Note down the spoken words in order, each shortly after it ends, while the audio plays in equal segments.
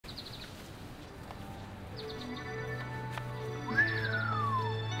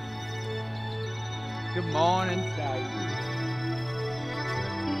Good morning, Stacey.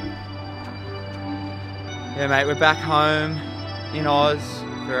 Yeah, mate, we're back home in Oz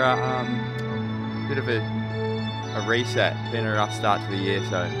for a bit of a reset. Been a rough start to the year,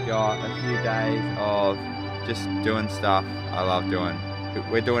 so got a few days of just doing stuff I love doing.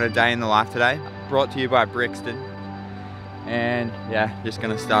 We're doing a day in the life today, brought to you by Brixton. And yeah, just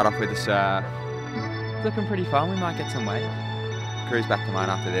gonna start off with the surf. It's looking pretty fun. We might get some waves. Cruise back to mine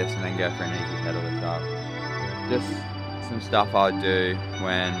after this and then go for an easy pedal this up. Just some stuff I would do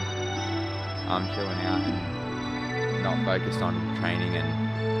when I'm chilling out and not focused on training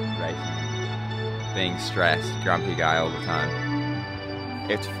and racing. Being stressed, grumpy guy all the time.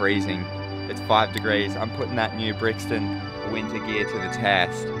 It's freezing. It's 5 degrees. I'm putting that new Brixton winter gear to the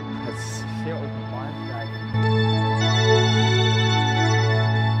test. Let's see what we can find today.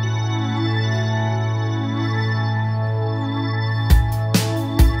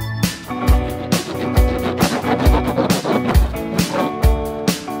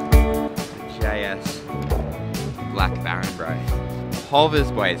 Black Baron, bro.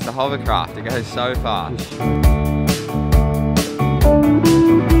 Hovers, boy, it's the hovercraft. It goes so fast.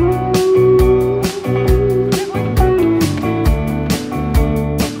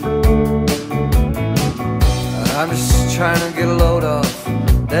 I'm just trying to get a load off.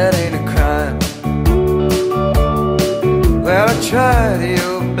 That ain't a crime. Well, I tried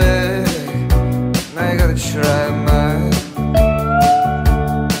your best. Now you gotta try mine.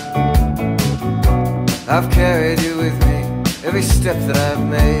 I've carried you with me every step that I've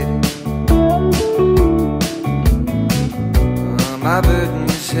made. My burden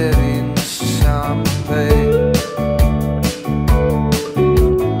is heavy and this is how I'm paid.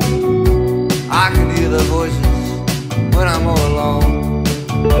 I can hear the voices when I'm all alone.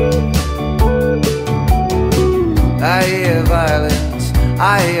 I hear violins,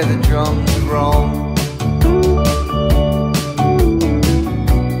 I hear the drums groan.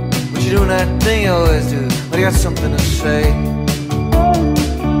 But you're doing that thing you always do when you got something to say.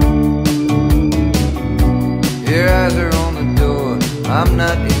 Your eyes are on the door, I'm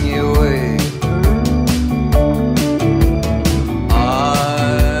not in your way.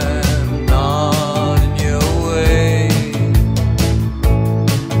 I'm not in your way.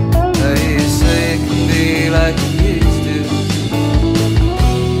 You say it can be like it used to.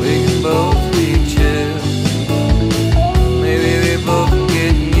 We can both be chill. Maybe we both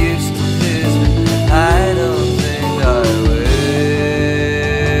get used to this, but I don't think I will.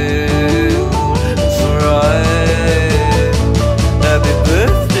 It's alright. Happy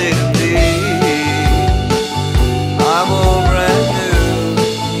birthday to me. I'm all brand new.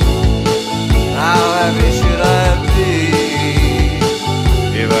 How happy should I be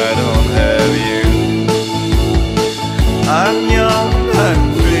if I don't have you? I'm young and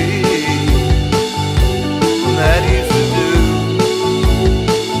free. That used to do.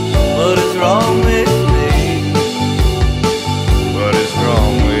 What is wrong with me? What is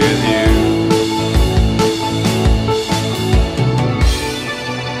wrong with you?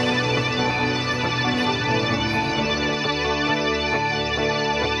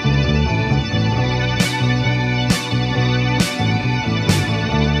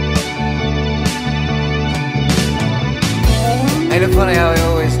 Ain't it funny how we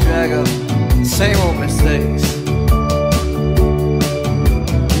always drag up the same old mistakes?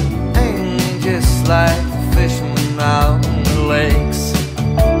 Ain't just like the fishermen out in the lakes.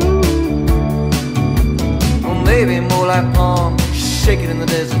 Or maybe more like palm shaking in the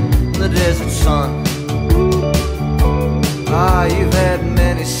desert sun. Ah, you've had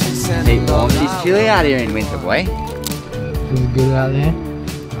many since and It's chilly out here in winter, boy. Is it good out there?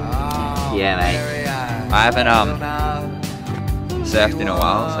 Yeah, mate. I haven't surfed in a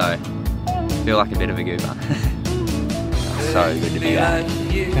while, so I feel like a bit of a goober. So good to be back.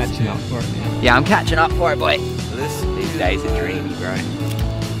 Catching up for it now. Yeah, I'm catching up for it, boy. These days are dreamy, bro.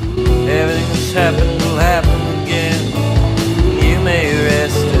 Everything that's happened will happen again. You may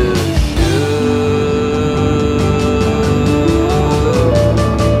rest assured.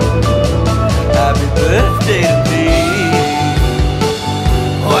 Happy birthday to me.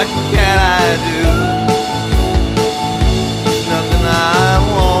 What can I do? There's nothing I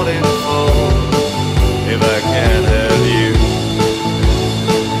wanted for if I can't have you.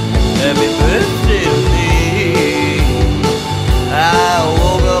 Happy birthday to me. I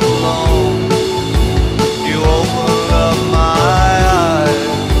woke up alone. You opened up my eyes.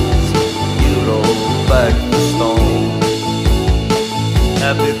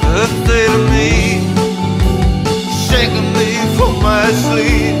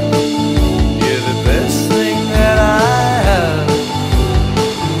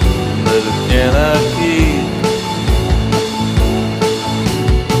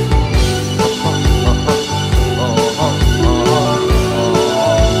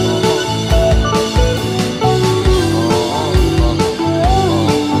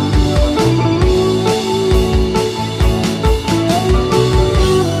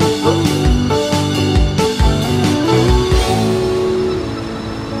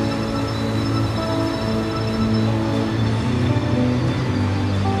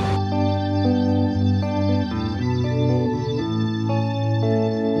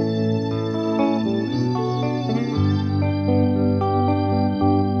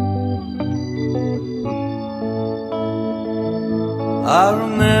 I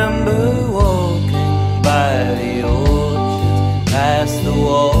remember walking by the orchard, past the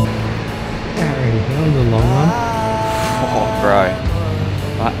wall. Gary, that was a long one. Oh, bro.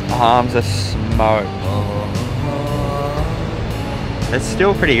 My arms are smoked. It's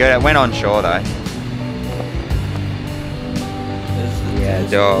still pretty good. It went on shore though. Yeah,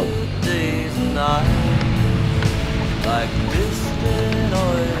 dog. Days and nights, like distant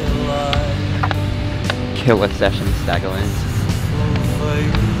oil light. Killer session staggerlings.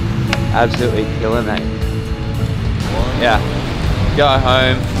 Absolutely killer, mate. Yeah. Go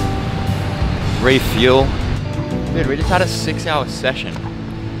home. Refuel. Dude, we just had a 6-hour session.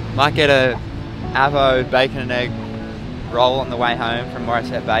 Might get a avo bacon and egg roll on the way home from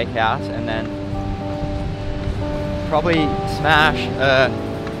Morrisette Bakehouse, and then probably smash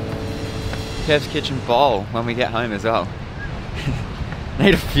Kev's Kitchen bowl when we get home as well.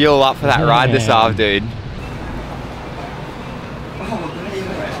 Need to fuel up for that ride this half, dude.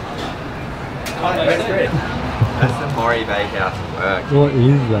 That's the Moir Bakehouse at work. What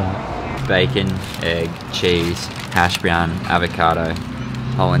is that? Bacon, egg, cheese, hash brown, avocado,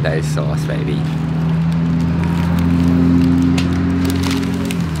 hollandaise sauce, baby.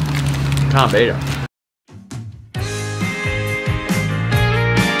 Can't beat it.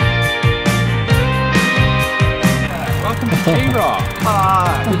 Welcome to G-Rock.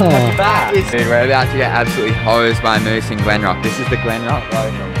 Dude, we're about to get absolutely hosed by Moose in Glenrock. This is the Glenrock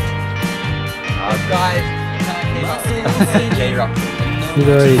local. Guys, you can't keep up. G-Rock. You've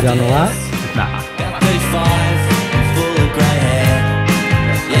already done a lap? Nah. 35 and full of grey hair.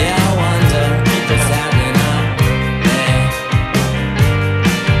 Yeah, I wonder what's happening up there.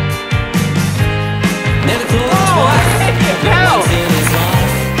 Never thought twice once in his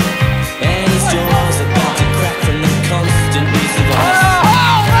life, and his jaw's about to crack from the constant use of ice.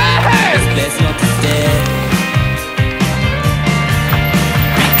 It's best not to stare,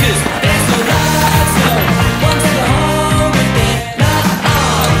 because there's no lights, no one's at home with their not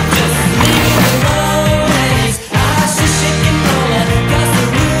on. Just leave him alone, and his eyes just shaking all across the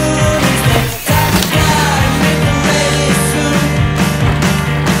room. He's the type of guy to make the ladies swoon.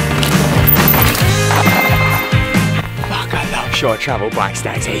 Fuck, I love short travel bikes,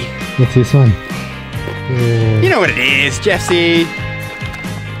 Daisy. What's this one? You know what it is, Jeffsy.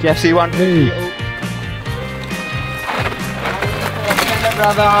 Jeffsy 150. Hey.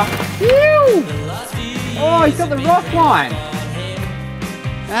 Brother. Ew. Oh, he's got the rock line.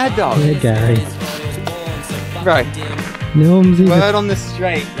 Mad dog. Yeah, Gary. Bro, Nelmsy. word on the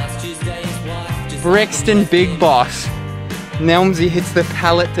street. Brixton Big Boss. Nelmsy hits the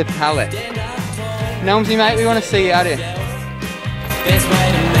pallet to pallet. Nelmsy, mate, we want to see you out here. Best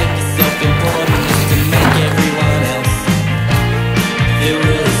way to make yourself important is to make everyone else feel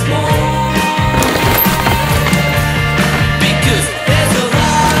really small. Because there's no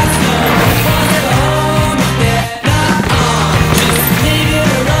lights, no one's at home, but they're not on. Just leave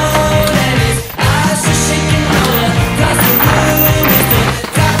him alone, and his eyes just shaking all across the room. He's the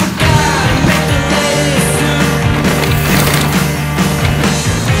type of guy to make the ladies swoon.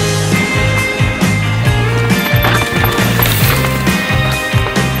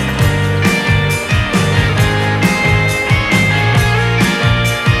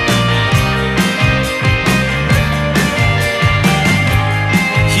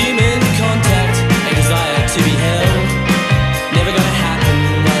 Human contact and desire to be held, never gonna happen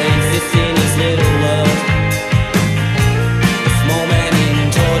while he exists in his little world. A small man in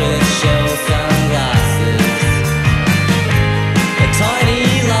tortoise shell sunglasses, a tiny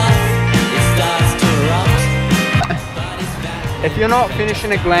laugh, it starts to erupt. But his back If you're not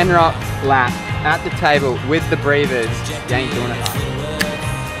finishing a Glenrock lap at the table with the breathers, you ain't doing it right.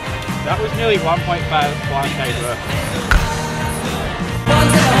 That was nearly 1.5K worth.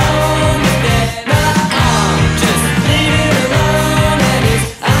 one's at home, but they're not on. Just leave him alone, and his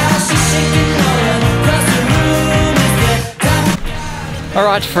eyes just shaking all across the room. He's the type of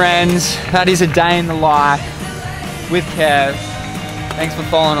Alright friends, that is a day in the life with Kev. Thanks for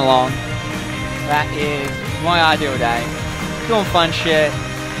following along. That is my ideal day. Doing fun shit.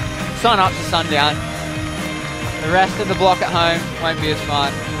 Sun up to sundown. The rest of the block at home won't be as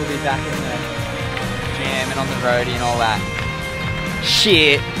fun. We'll be back in the jam and on the roadie and all that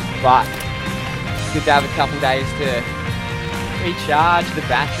shit. But it's good to have a couple days to recharge the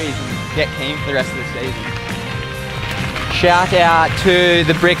batteries and get keen for the rest of the season. Shout out to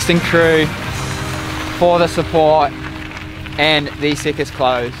the Brixton crew for the support and the sickest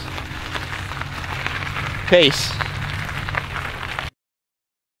clothes. Peace.